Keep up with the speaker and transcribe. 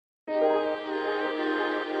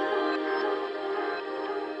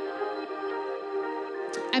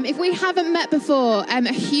If we haven't met before,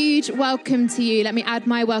 a huge welcome to you. Let me add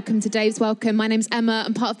my welcome to Dave's welcome. My name's Emma.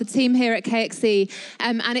 I'm part of the team here at KXC.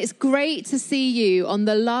 And it's great to see you on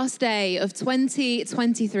the last day of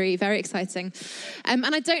 2023. Very exciting. And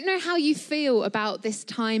I don't know how you feel about this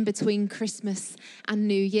time between Christmas and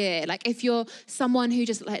New Year. Like if you're someone who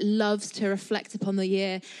just loves to reflect upon the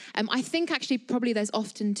year, I think actually probably there's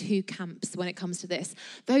often two camps when it comes to this.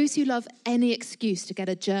 Those who love any excuse to get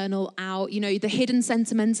a journal out, the hidden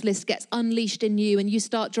sentimentalist gets unleashed in you and you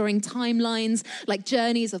start drawing timelines like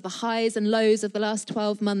journeys of the highs and lows of the last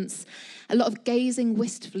 12 months. A lot of gazing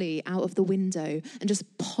wistfully out of the window and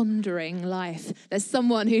just pondering life. There's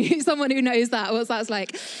someone who knows that, what that's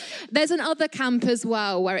like. There's another camp as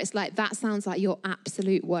well where it's like, that sounds like your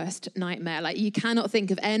absolute worst nightmare. Like you cannot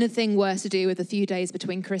think of anything worse to do with a few days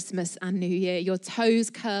between Christmas and New Year. Your toes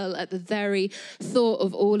curl at the very thought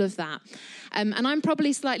of all of that. And I'm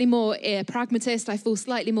probably slightly more a pragmatist. I fall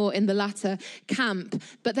slightly more in the latter camp.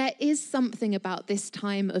 But there is something about this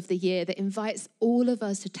time of the year that invites all of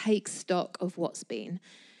us to take stock of what's been,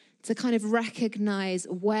 to kind of recognize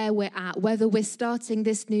where we're at, whether we're starting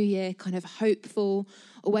this new year kind of hopeful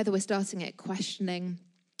or whether we're starting it questioning,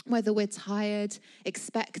 whether we're tired,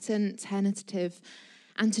 expectant, tentative,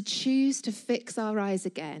 and to choose to fix our eyes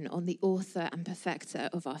again on the author and perfecter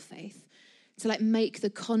of our faith. To make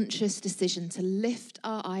the conscious decision to lift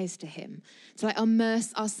our eyes to him, to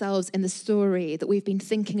immerse ourselves in the story that we've been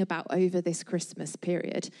thinking about over this Christmas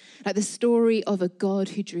period, like the story of a God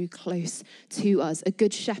who drew close to us, a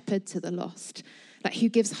good shepherd to the lost, like who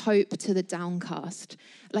gives hope to the downcast,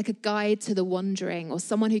 like a guide to the wandering, or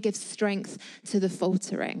someone who gives strength to the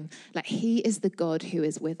faltering. Like he is the God who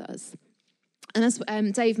is with us. And as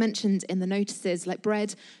Dave mentioned in the notices,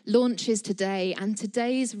 Bread launches today, and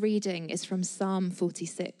today's reading is from Psalm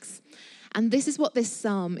 46. And this is what this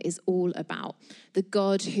psalm is all about, the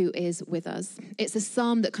God who is with us. It's a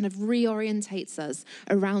psalm that kind of reorientates us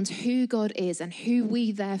around who God is and who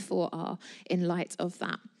we therefore are in light of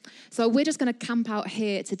that. So we're just going to camp out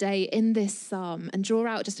here today in this psalm and draw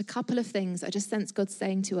out just a couple of things I just sense God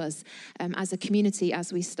saying to us as a community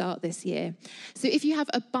as we start this year. So if you have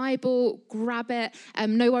a Bible, grab it.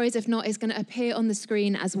 No worries if not, it's going to appear on the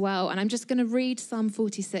screen as well. And I'm just going to read Psalm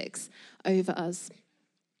 46 over us.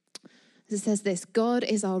 It says this: God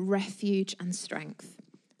is our refuge and strength,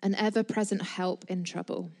 an ever-present help in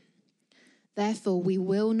trouble. Therefore we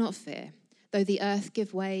will not fear, though the earth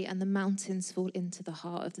give way and the mountains fall into the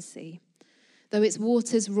heart of the sea. Though its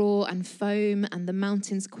waters roar and foam and the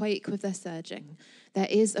mountains quake with their surging, there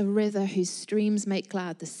is a river whose streams make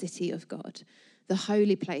glad the city of God, the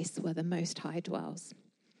holy place where the Most High dwells.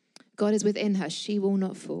 God is within her, she will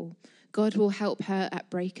not fall. God will help her at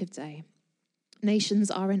break of day. Nations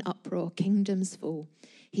are in uproar, kingdoms fall.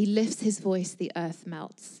 He lifts his voice, the earth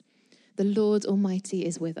melts. The Lord Almighty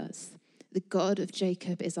is with us. The God of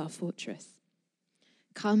Jacob is our fortress.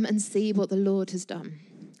 Come and see what the Lord has done,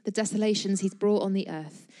 the desolations he's brought on the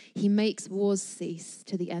earth. He makes wars cease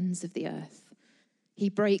to the ends of the earth. He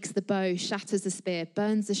breaks the bow, shatters the spear,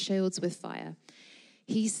 burns the shields with fire.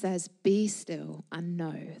 He says, "Be still and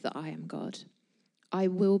know that I am God. I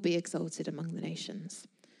will be exalted among the nations.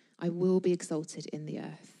 I will be exalted in the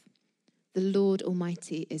earth. The Lord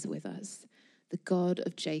Almighty is with us. The God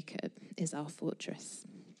of Jacob is our fortress."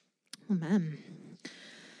 Amen.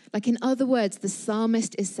 In other words, the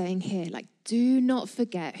psalmist is saying here, do not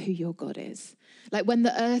forget who your God is. When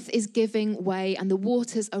the earth is giving way and the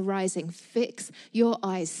waters are rising, fix your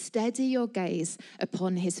eyes, steady your gaze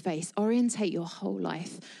upon his face, orientate your whole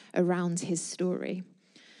life around his story.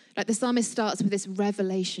 The psalmist starts with this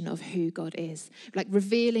revelation of who God is,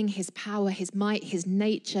 revealing his power, his might, his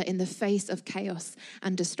nature in the face of chaos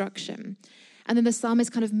and destruction. And then the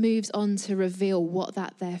psalmist kind of moves on to reveal what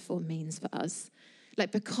that therefore means for us.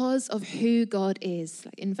 Because of who God is,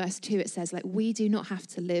 in verse 2 it says, we do not have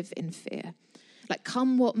to live in fear.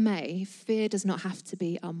 Come what may, fear does not have to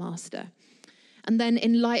be our master. And then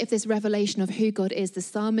in light of this revelation of who God is, the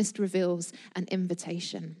psalmist reveals an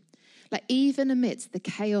invitation. Even amidst the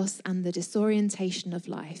chaos and the disorientation of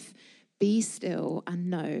life, be still and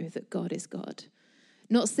know that God is God.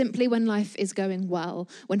 Not simply when life is going well,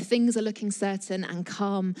 when things are looking certain and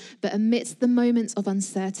calm, but amidst the moments of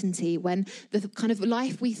uncertainty, when the kind of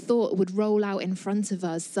life we thought would roll out in front of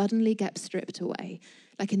us suddenly gets stripped away.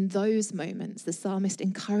 In those moments, the psalmist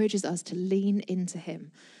encourages us to lean into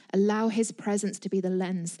him, allow his presence to be the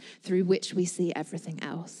lens through which we see everything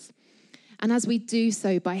else. And as we do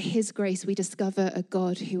so, by his grace, we discover a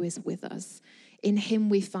God who is with us. In him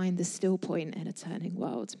we find the still point in a turning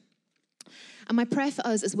world. And my prayer for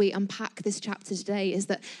us as we unpack this chapter today is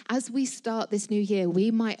that as we start this new year,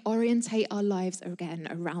 we might orientate our lives again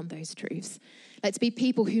around those truths. Let's be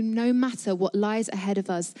people who, no matter what lies ahead of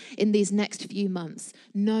us in these next few months,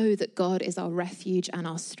 know that God is our refuge and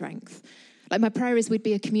our strength. Like, my prayer is we'd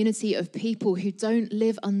be a community of people who don't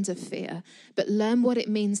live under fear, but learn what it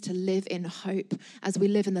means to live in hope as we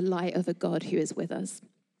live in the light of a God who is with us.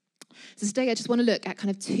 So today I just want to look at kind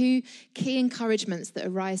of two key encouragements that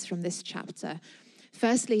arise from this chapter.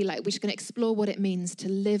 Firstly, we're just going to explore what it means to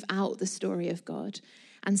live out the story of God.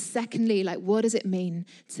 And secondly, what does it mean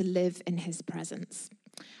to live in his presence?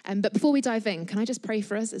 But before we dive in, can I just pray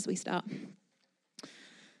for us as we start?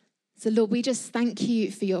 So Lord, we just thank you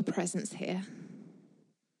for your presence here.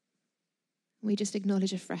 We just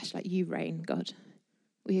acknowledge afresh you reign, God.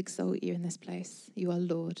 We exalt you in this place. You are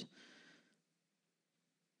Lord.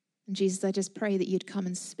 And Jesus, I just pray that you'd come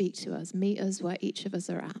and speak to us, meet us where each of us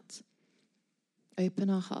are at. Open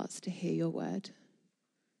our hearts to hear your word.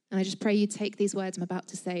 And I just pray you take these words I'm about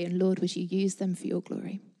to say, and Lord, would you use them for your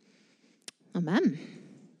glory? Amen.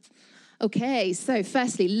 Okay, so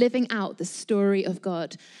firstly, living out the story of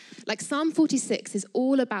God. Psalm 46 is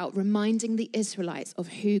all about reminding the Israelites of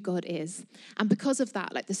who God is. And because of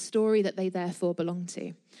that, the story that they therefore belong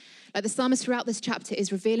to. The psalmist throughout this chapter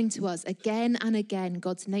is revealing to us again and again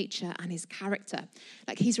God's nature and his character.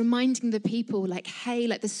 He's reminding the people, hey,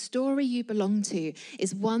 the story you belong to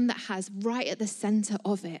is one that has right at the center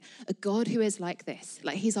of it a God who is like this.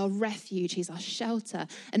 He's our refuge, he's our shelter,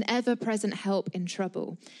 an ever-present help in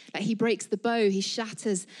trouble. He breaks the bow, he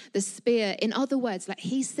shatters the spear. In other words,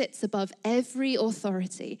 he sits above every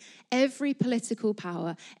authority, every political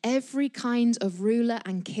power, every kind of ruler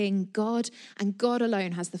and king. God and God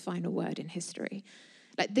alone has the final word in history.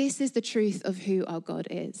 This is the truth of who our God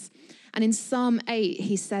is. And in Psalm 8,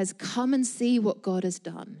 he says, come and see what God has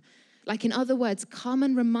done. In other words, come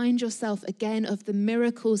and remind yourself again of the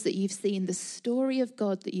miracles that you've seen, the story of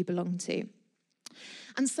God that you belong to.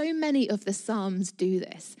 And so many of the Psalms do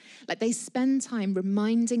this. They spend time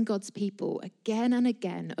reminding God's people again and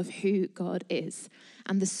again of who God is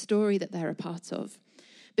and the story that they're a part of.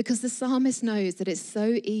 Because the psalmist knows that it's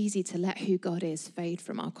so easy to let who God is fade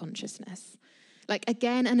from our consciousness.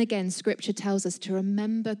 Again and again, scripture tells us to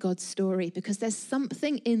remember God's story because there's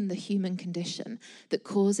something in the human condition that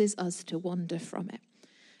causes us to wander from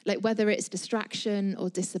it. Whether it's distraction or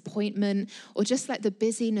disappointment or just the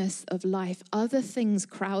busyness of life, other things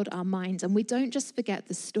crowd our minds and we don't just forget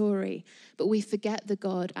the story, but we forget the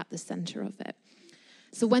God at the center of it.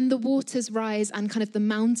 So when the waters rise and kind of the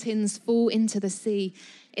mountains fall into the sea,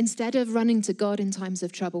 instead of running to God in times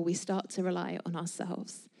of trouble, we start to rely on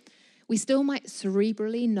ourselves. We still might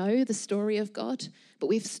cerebrally know the story of God, but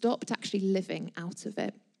we've stopped actually living out of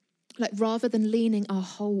it. Rather than leaning our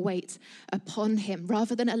whole weight upon him,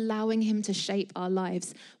 rather than allowing him to shape our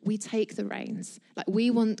lives, we take the reins.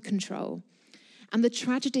 We want control. And the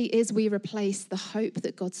tragedy is we replace the hope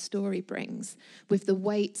that God's story brings with the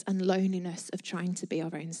weight and loneliness of trying to be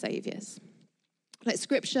our own saviors.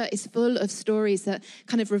 Scripture is full of stories that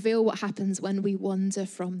kind of reveal what happens when we wander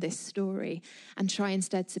from this story and try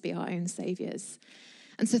instead to be our own saviors.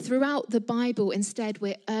 And so throughout the Bible, instead,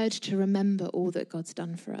 we're urged to remember all that God's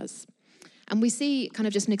done for us. And we see kind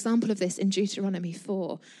of just an example of this in Deuteronomy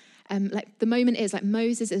 4. The moment is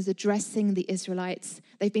Moses is addressing the Israelites.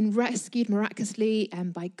 They've been rescued miraculously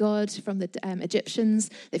by God from the Egyptians.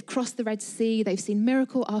 They've crossed the Red Sea. They've seen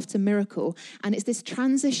miracle after miracle. And it's this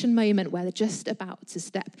transition moment where they're just about to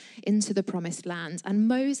step into the promised land. And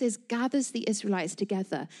Moses gathers the Israelites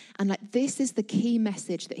together. And this is the key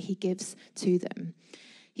message that he gives to them.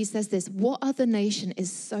 He says this, what other nation is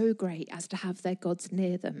so great as to have their gods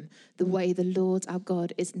near them, the way the Lord our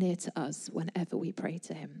God is near to us whenever we pray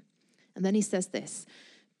to him? And then he says this,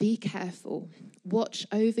 be careful, watch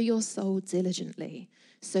over your soul diligently,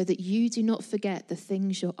 so that you do not forget the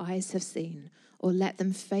things your eyes have seen, or let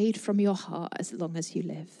them fade from your heart as long as you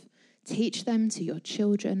live. Teach them to your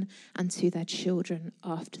children and to their children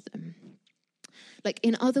after them.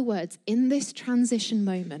 In other words, in this transition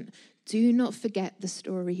moment, do not forget the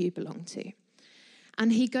story you belong to.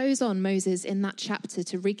 And he goes on, Moses, in that chapter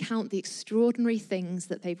to recount the extraordinary things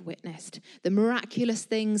that they've witnessed, the miraculous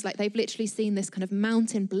things, they've literally seen this kind of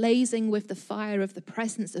mountain blazing with the fire of the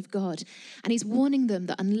presence of God. And he's warning them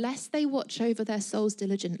that unless they watch over their souls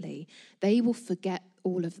diligently, they will forget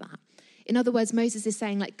all of that. In other words, Moses is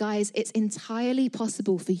saying, guys, it's entirely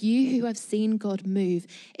possible for you who have seen God move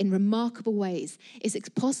in remarkable ways. It's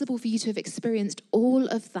possible for you to have experienced all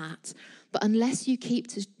of that. But unless you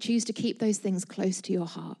choose to keep those things close to your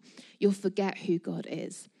heart, you'll forget who God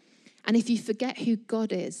is. And if you forget who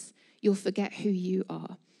God is, you'll forget who you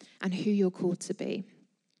are and who you're called to be.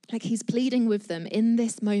 Like he's pleading with them in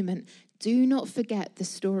this moment, do not forget the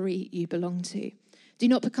story you belong to. Do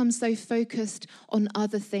not become so focused on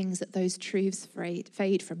other things that those truths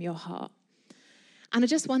fade from your heart. And I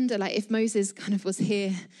just wonder, like, if Moses kind of was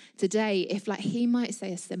here today, if like he might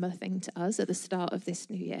say a similar thing to us at the start of this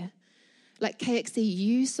new year. Like KXC,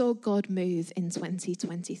 you saw God move in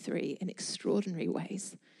 2023 in extraordinary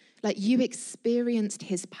ways. Like you experienced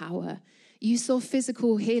his power. You saw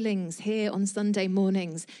physical healings here on Sunday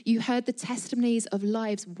mornings. You heard the testimonies of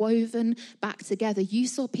lives woven back together. You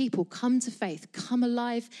saw people come to faith, come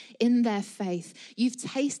alive in their faith. You've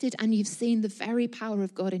tasted and you've seen the very power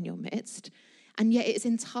of God in your midst. And yet it's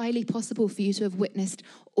entirely possible for you to have witnessed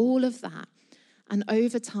all of that and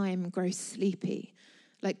over time grow sleepy,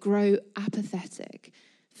 like grow apathetic,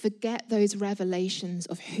 forget those revelations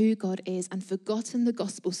of who God is and forgotten the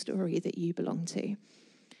gospel story that you belong to.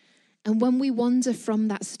 And when we wander from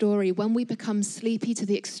that story, when we become sleepy to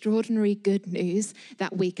the extraordinary good news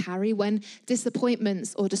that we carry, when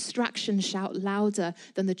disappointments or distractions shout louder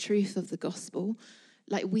than the truth of the gospel,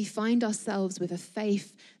 like we find ourselves with a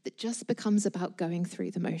faith that just becomes about going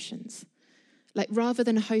through the motions. Like rather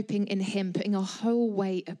than hoping in him, putting our whole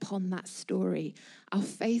weight upon that story, our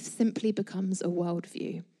faith simply becomes a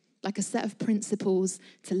worldview, like a set of principles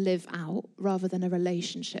to live out rather than a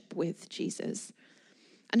relationship with Jesus.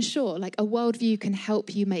 And sure, like a worldview can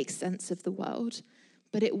help you make sense of the world,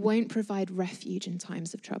 but it won't provide refuge in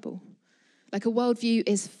times of trouble. Like a worldview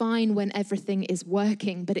is fine when everything is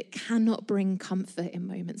working, but it cannot bring comfort in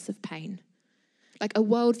moments of pain. Like a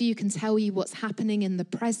worldview can tell you what's happening in the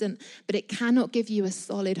present, but it cannot give you a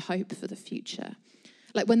solid hope for the future.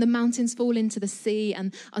 Like when the mountains fall into the sea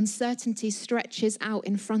and uncertainty stretches out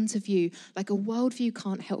in front of you, like a worldview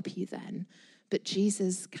can't help you then, but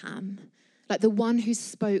Jesus can. Like the one who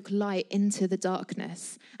spoke light into the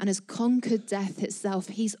darkness and has conquered death itself,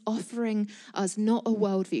 he's offering us not a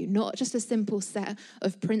worldview, not just a simple set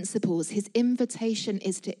of principles. His invitation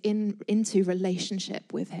is to into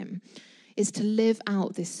relationship with him, is to live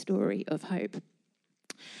out this story of hope.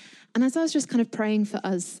 And as I was just kind of praying for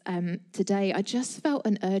us today, I just felt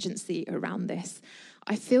an urgency around this.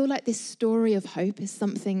 I feel like this story of hope is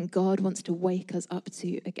something God wants to wake us up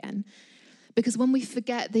to again. Because when we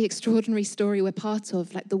forget the extraordinary story we're part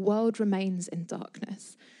of, like the world remains in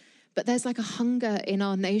darkness. But there's like a hunger in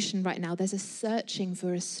our nation right now. There's a searching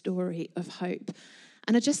for a story of hope.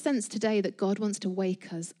 And I just sense today that God wants to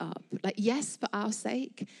wake us up. Like, yes, for our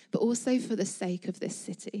sake, but also for the sake of this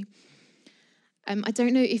city. I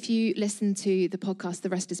don't know if you listened to the podcast, The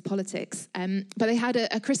Rest is Politics, but they had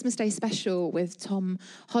a Christmas Day special with Tom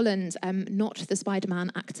Holland, not the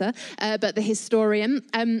Spider-Man actor, but the historian.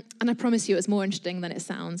 And I promise you it's more interesting than it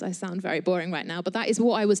sounds. I sound very boring right now, but that is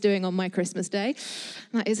what I was doing on my Christmas Day.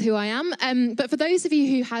 That is who I am. But for those of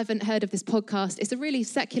you who haven't heard of this podcast, it's a really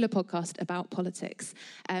secular podcast about politics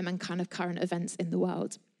and kind of current events in the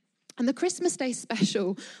world. And the Christmas Day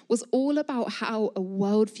special was all about how a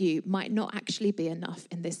worldview might not actually be enough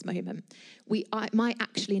in this moment. We might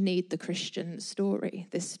actually need the Christian story,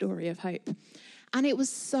 this story of hope. And it was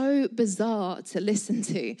so bizarre to listen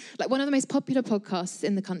to. Like one of the most popular podcasts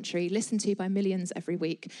in the country, listened to by millions every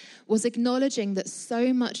week, was acknowledging that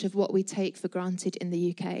so much of what we take for granted in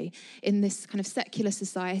the UK, in this kind of secular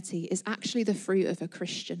society, is actually the fruit of a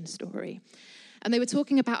Christian story. And they were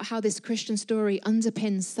talking about how this Christian story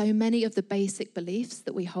underpins so many of the basic beliefs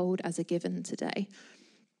that we hold as a given today.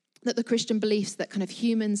 That the Christian beliefs that kind of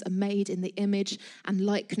humans are made in the image and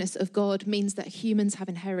likeness of God means that humans have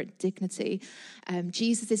inherent dignity.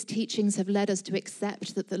 Jesus' teachings have led us to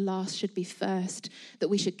accept that the last should be first, that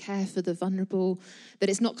we should care for the vulnerable, that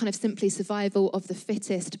it's not kind of simply survival of the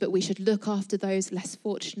fittest, but we should look after those less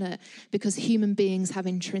fortunate because human beings have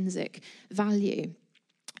intrinsic value.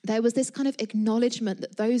 There was this kind of acknowledgement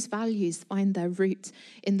that those values find their root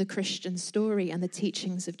in the Christian story and the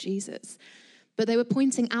teachings of Jesus. But they were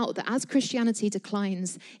pointing out that as Christianity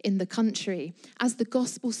declines in the country, as the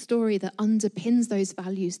gospel story that underpins those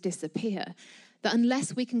values disappear, that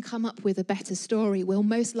unless we can come up with a better story, we're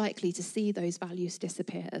most likely to see those values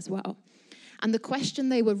disappear as well. And the question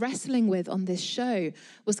they were wrestling with on this show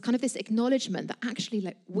was kind of this acknowledgement that actually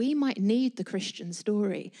like, we might need the Christian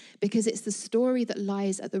story because it's the story that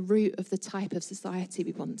lies at the root of the type of society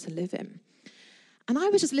we want to live in. And I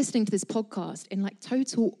was just listening to this podcast in like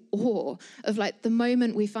total awe of like the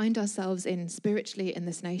moment we find ourselves in spiritually in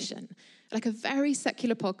this nation. Like a very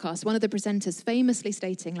secular podcast, one of the presenters famously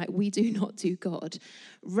stating like, we do not do God,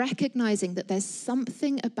 recognizing that there's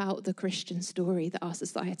something about the Christian story that our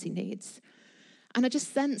society needs. And I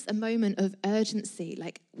just sense a moment of urgency,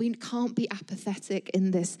 like we can't be apathetic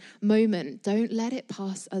in this moment. Don't let it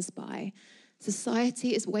pass us by.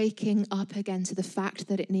 Society is waking up again to the fact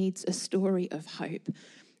that it needs a story of hope.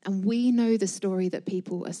 And we know the story that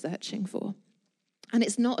people are searching for. And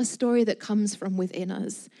it's not a story that comes from within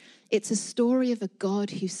us. It's a story of a God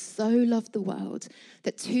who so loved the world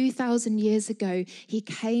that 2,000 years ago, he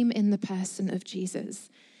came in the person of Jesus.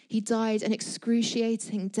 He died an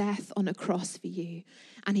excruciating death on a cross for you.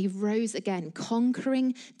 And he rose again,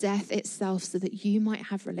 conquering death itself so that you might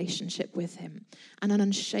have relationship with him and an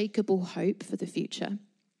unshakable hope for the future.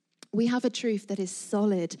 We have a truth that is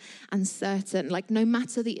solid and certain, like no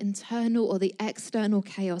matter the internal or the external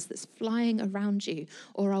chaos that's flying around you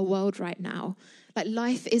or our world right now, like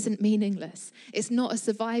life isn't meaningless. It's not a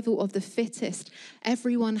survival of the fittest.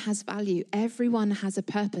 Everyone has value. Everyone has a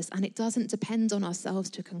purpose, and it doesn't depend on ourselves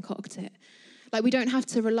to concoct it. Like we don't have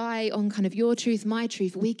to rely on kind of your truth, my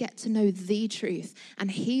truth. We get to know the truth, and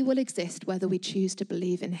he will exist whether we choose to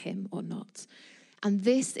believe in him or not. And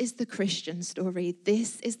this is the Christian story.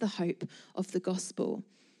 This is the hope of the gospel.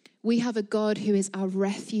 We have a God who is our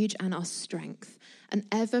refuge and our strength, an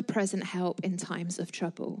ever-present help in times of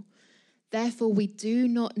trouble. Therefore, we do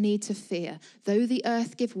not need to fear, though the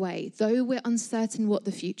earth give way, though we're uncertain what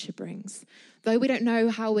the future brings, though we don't know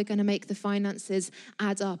how we're going to make the finances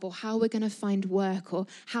add up or how we're going to find work or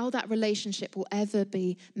how that relationship will ever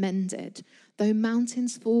be mended, though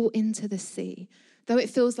mountains fall into the sea, though it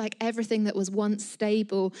feels like everything that was once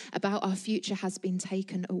stable about our future has been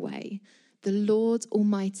taken away, the Lord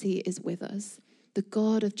Almighty is with us. The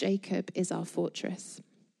God of Jacob is our fortress.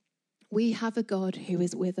 We have a God who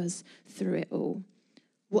is with us through it all.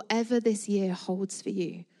 Whatever this year holds for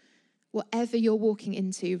you, whatever you're walking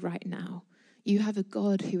into right now, you have a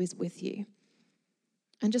God who is with you.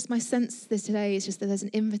 And just my sense this today is just that there's an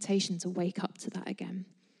invitation to wake up to that again,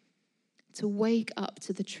 to wake up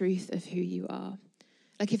to the truth of who you are.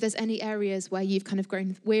 Like if there's any areas where you've kind of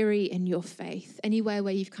grown weary in your faith, anywhere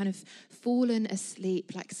where you've kind of fallen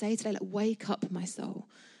asleep, like say today, like wake up my soul.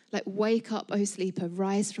 Like, wake up, O sleeper,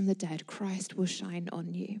 rise from the dead. Christ will shine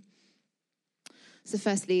on you. So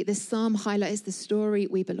firstly, this psalm highlights the story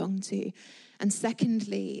we belong to. And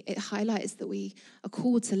secondly, it highlights that we are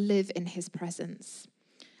called to live in his presence.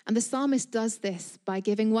 And the psalmist does this by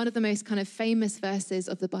giving one of the most kind of famous verses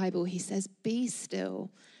of the Bible. He says, "Be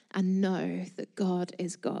still and know that God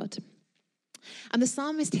is God." And the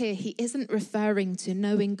psalmist here, he isn't referring to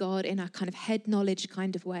knowing God in a kind of head knowledge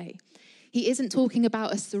kind of way. He isn't talking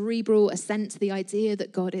about a cerebral assent to the idea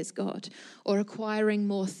that God is God or acquiring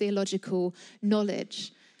more theological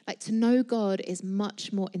knowledge. Like to know God is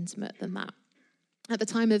much more intimate than that. At the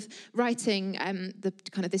time of writing the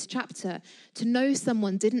kind of this chapter, to know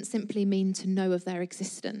someone didn't simply mean to know of their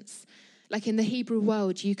existence. Like in the Hebrew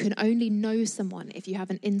world, you can only know someone if you have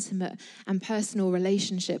an intimate and personal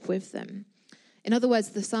relationship with them. In other words,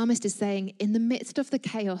 the psalmist is saying, in the midst of the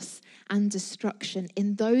chaos and destruction,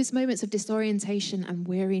 in those moments of disorientation and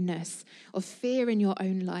weariness, of fear in your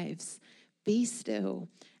own lives, be still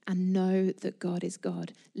and know that God is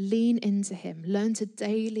God. Lean into him. Learn to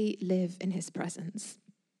daily live in his presence.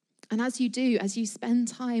 And as you do, as you spend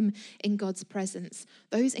time in God's presence,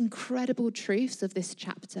 those incredible truths of this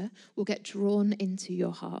chapter will get drawn into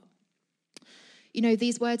your heart. You know,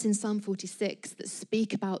 these words in Psalm 46 that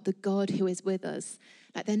speak about the God who is with us,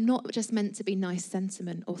 like they're not just meant to be nice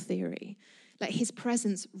sentiment or theory. Like his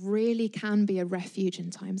presence really can be a refuge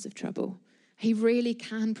in times of trouble. He really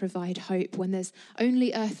can provide hope when there's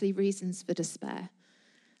only earthly reasons for despair.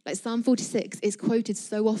 Like Psalm 46 is quoted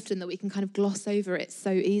so often that we can kind of gloss over it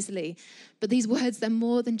so easily. But these words, they're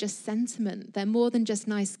more than just sentiment. They're more than just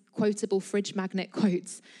nice quotable fridge magnet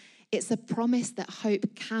quotes. It's a promise that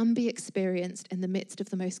hope can be experienced in the midst of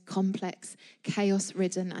the most complex,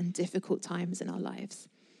 chaos-ridden and difficult times in our lives.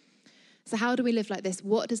 So how do we live like this?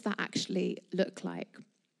 What does that actually look like?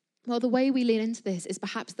 Well, the way we lean into this is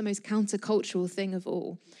perhaps the most countercultural thing of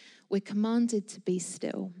all. We're commanded to be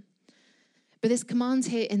still. But this command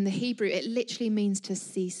here in the Hebrew, it literally means to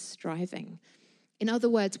cease striving. In other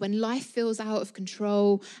words, when life feels out of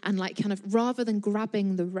control and like kind of rather than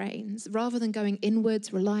grabbing the reins, rather than going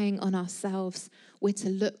inwards, relying on ourselves, we're to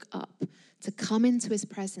look up, to come into his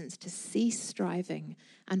presence, to cease striving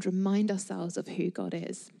and remind ourselves of who God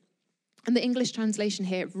is. And the English translation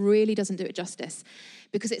here really doesn't do it justice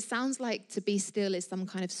because it sounds like to be still is some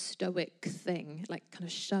kind of stoic thing, like kind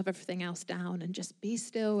of shove everything else down and just be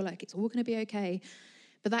still, like it's all going to be okay.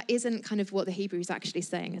 But that isn't kind of what the Hebrew is actually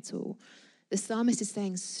saying at all. The psalmist is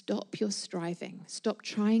saying, stop your striving, stop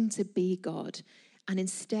trying to be God, and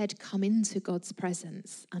instead come into God's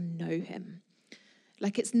presence and know him.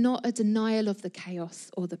 Like, it's not a denial of the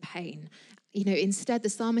chaos or the pain. Instead, the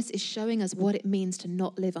psalmist is showing us what it means to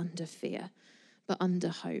not live under fear, but under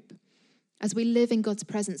hope. As we live in God's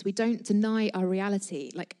presence, we don't deny our reality.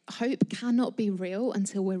 Like, hope cannot be real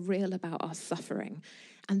until we're real about our suffering.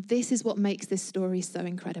 And this is what makes this story so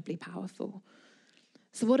incredibly powerful.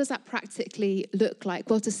 So what does that practically look like?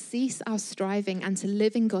 Well, to cease our striving and to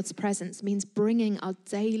live in God's presence means bringing our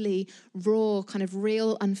daily, raw, kind of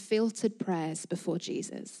real, unfiltered prayers before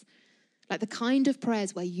Jesus. Like the kind of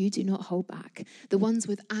prayers where you do not hold back. The ones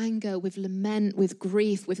with anger, with lament, with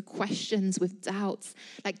grief, with questions, with doubts.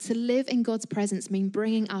 Like, to live in God's presence means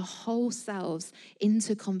bringing our whole selves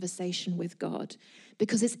into conversation with God.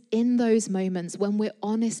 Because it's in those moments when we're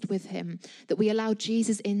honest with him that we allow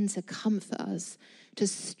Jesus in to comfort us, to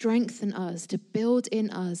strengthen us, to build in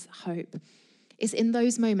us hope. It's in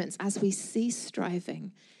those moments, as we cease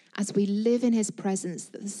striving, as we live in his presence,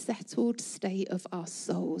 that the settled state of our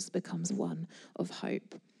souls becomes one of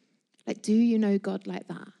hope. Like, do you know God like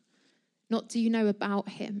that? Not do you know about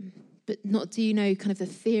him, but not do you know kind of the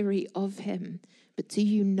theory of him, but do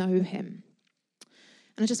you know him?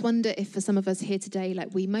 And I just wonder if for some of us here today,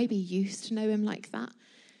 like, we maybe used to know him like that,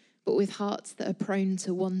 but with hearts that are prone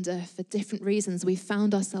to wander for different reasons, we've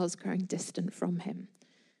found ourselves growing distant from him.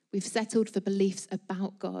 We've settled for beliefs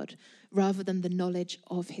about God rather than the knowledge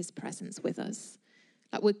of his presence with us.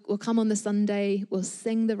 Like, we'll come on the Sunday, we'll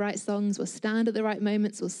sing the right songs, we'll stand at the right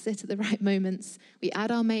moments, we'll sit at the right moments. We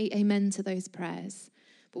add our amen to those prayers,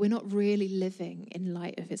 but we're not really living in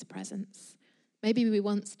light of his presence. Maybe we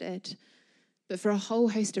once did, but for a whole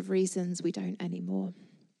host of reasons, we don't anymore.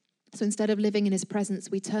 So instead of living in his presence,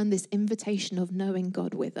 we turn this invitation of knowing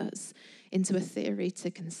God with us into a theory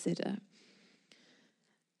to consider.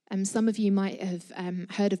 Some of you might have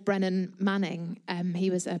heard of Brennan Manning. He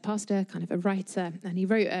was a pastor, kind of a writer, and he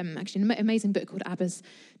wrote actually an amazing book called Abba's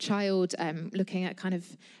Child, looking at kind of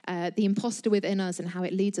the imposter within us and how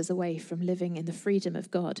it leads us away from living in the freedom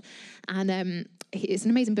of God. And it's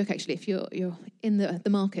an amazing book, actually. If you're in the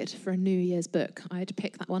market for a New Year's book, I'd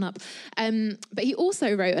pick that one up. But he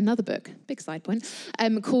also wrote another book, big side point,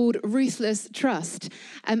 called Ruthless Trust.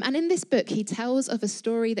 And in this book, he tells of a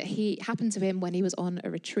story that happened to him when he was on a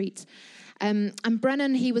retreat. And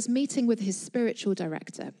Brennan, he was meeting with his spiritual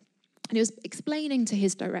director. And he was explaining to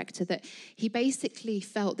his director that he basically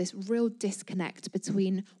felt this real disconnect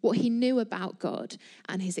between what he knew about God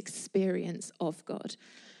and his experience of God.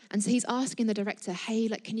 And so he's asking the director, hey,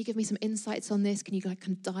 like, can you give me some insights on this? Can you kind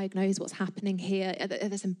of diagnose what's happening here? Are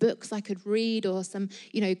there some books I could read or some,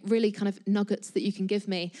 really kind of nuggets that you can give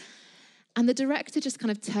me? And the director just kind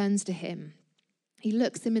of turns to him. He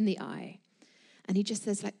looks him in the eye and he just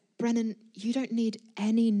says, like, Brennan, you don't need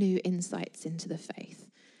any new insights into the faith.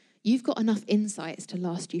 You've got enough insights to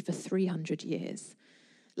last you for 300 years.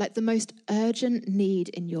 Like, the most urgent need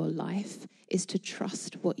in your life is to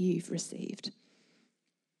trust what you've received.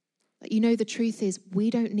 The truth is, we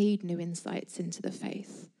don't need new insights into the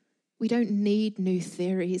faith. We don't need new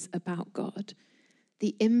theories about God.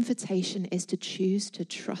 The invitation is to choose to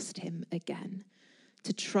trust him again,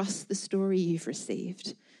 to trust the story you've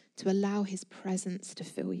received, to allow his presence to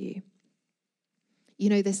fill you.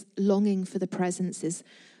 This longing for the presence is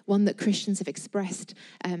one that Christians have expressed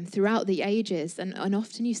throughout the ages, and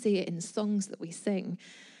often you see it in songs that we sing.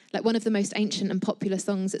 Like, one of the most ancient and popular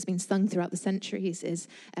songs that's been sung throughout the centuries is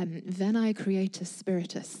Veni Creator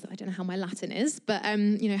Spiritus. I don't know how my Latin is, but,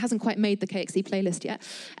 it hasn't quite made the KXC playlist yet.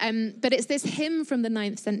 But it's this hymn from the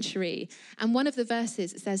 9th century. And one of the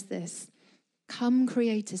verses says this: "Come,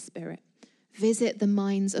 Creator Spirit, visit the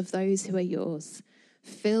minds of those who are yours.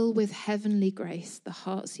 Fill with heavenly grace the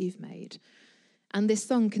hearts you've made." And this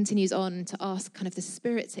song continues on to ask kind of the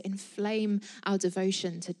Spirit to inflame our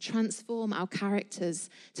devotion, to transform our characters,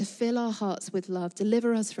 to fill our hearts with love,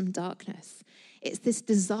 deliver us from darkness. It's this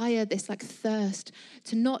desire, this like thirst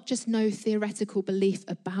to not just know theoretical belief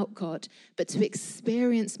about God, but to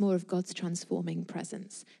experience more of God's transforming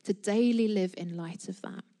presence, to daily live in light of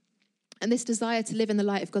that. And this desire to live in the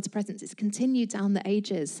light of God's presence is continued down the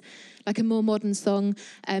ages. Like a more modern song,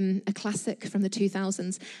 a classic from the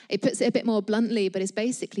 2000s, it puts it a bit more bluntly, but it's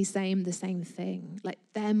basically saying the same thing. Like,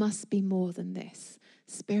 there must be more than this.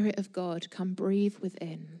 Spirit of God, come breathe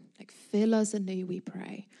within. Like, fill us anew, we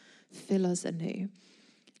pray. Fill us anew.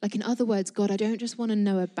 Like, in other words, God, I don't just want to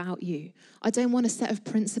know about you. I don't want a set of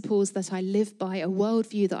principles that I live by, a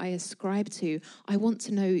worldview that I ascribe to. I want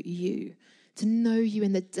to know you. To know you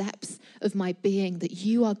in the depths of my being, that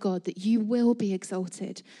you are God, that you will be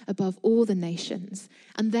exalted above all the nations.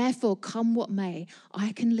 And therefore, come what may,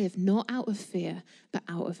 I can live not out of fear, but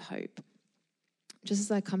out of hope. just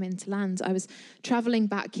as I come into land. I was travelling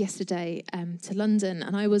back yesterday to London,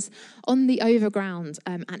 and I was on the overground,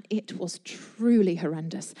 and it was truly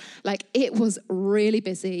horrendous. Like, it was really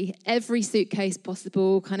busy, every suitcase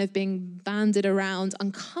possible kind of being banded around,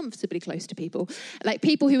 uncomfortably close to people. Like,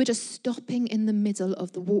 people who were just stopping in the middle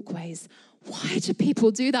of the walkways. Why do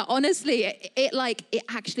people do that? Honestly, it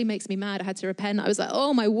actually makes me mad. I had to repent. I was like,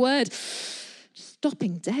 oh my word.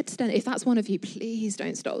 Stopping dead. If that's one of you, please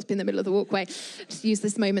don't stop in the middle of the walkway. Just use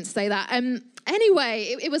this moment to say that.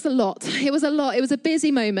 Anyway, it was a lot. It was a lot. It was a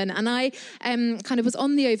busy moment. And I kind of was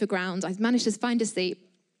on the overground. I managed to find a seat.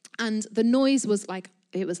 And the noise was like,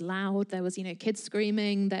 it was loud. There was, kids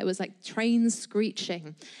screaming. There was like trains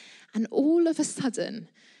screeching. And all of a sudden,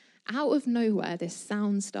 out of nowhere, this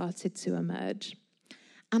sound started to emerge.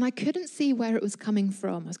 And I couldn't see where it was coming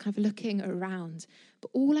from. I was kind of looking around.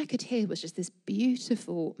 But all I could hear was just this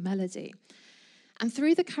beautiful melody. And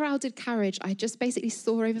through the crowded carriage, I just basically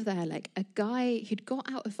saw over there like a guy who'd got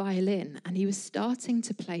out a violin and he was starting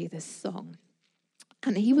to play this song.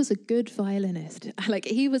 And he was a good violinist. Like,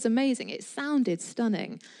 he was amazing. It sounded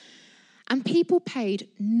stunning. And people paid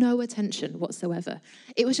no attention whatsoever.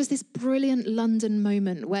 It was just this brilliant London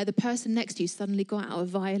moment where the person next to you suddenly got out a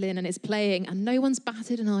violin and is playing, and no one's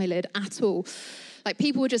batted an eyelid at all. Like,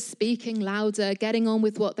 people were just speaking louder, getting on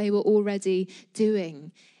with what they were already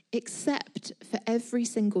doing, except for every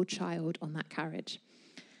single child on that carriage.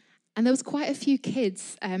 And there was quite a few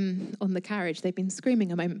kids on the carriage. They'd been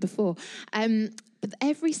screaming a moment before. But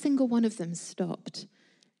every single one of them stopped.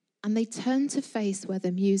 And they turned to face where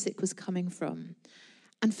the music was coming from.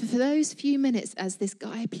 And for those few minutes, as this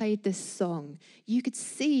guy played this song, you could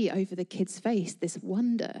see over the kids' face this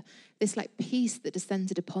wonder, this like peace that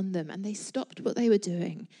descended upon them. And they stopped what they were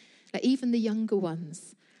doing, like even the younger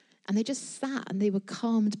ones. And they just sat and they were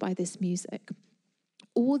calmed by this music.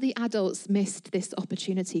 All the adults missed this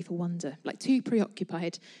opportunity for wonder, like too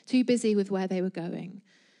preoccupied, too busy with where they were going.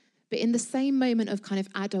 But in the same moment of kind of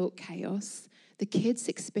adult chaos, the kids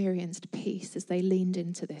experienced peace as they leaned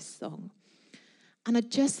into this song. And I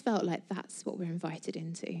just felt like that's what we're invited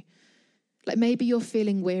into. Like, maybe you're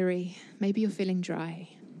feeling weary, maybe you're feeling dry,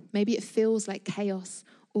 maybe it feels like chaos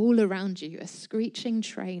all around you, a screeching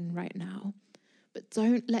train right now. But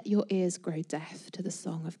don't let your ears grow deaf to the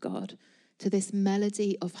song of God, to this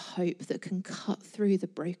melody of hope that can cut through the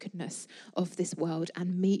brokenness of this world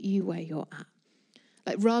and meet you where you're at.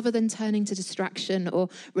 Like, rather than turning to distraction or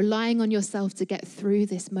relying on yourself to get through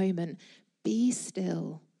this moment, be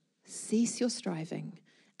still, cease your striving,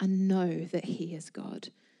 and know that He is God.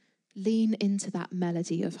 Lean into that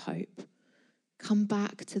melody of hope. Come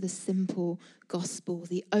back to the simple gospel,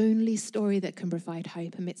 the only story that can provide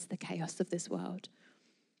hope amidst the chaos of this world.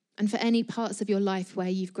 And for any parts of your life where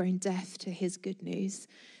you've grown deaf to His good news,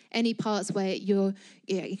 any parts where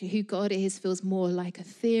who God is feels more like a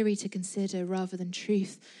theory to consider rather than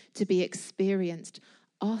truth to be experienced,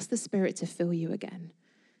 ask the Spirit to fill you again,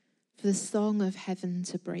 for the song of heaven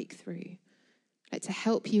to break through, like to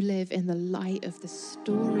help you live in the light of the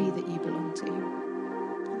story that you belong to.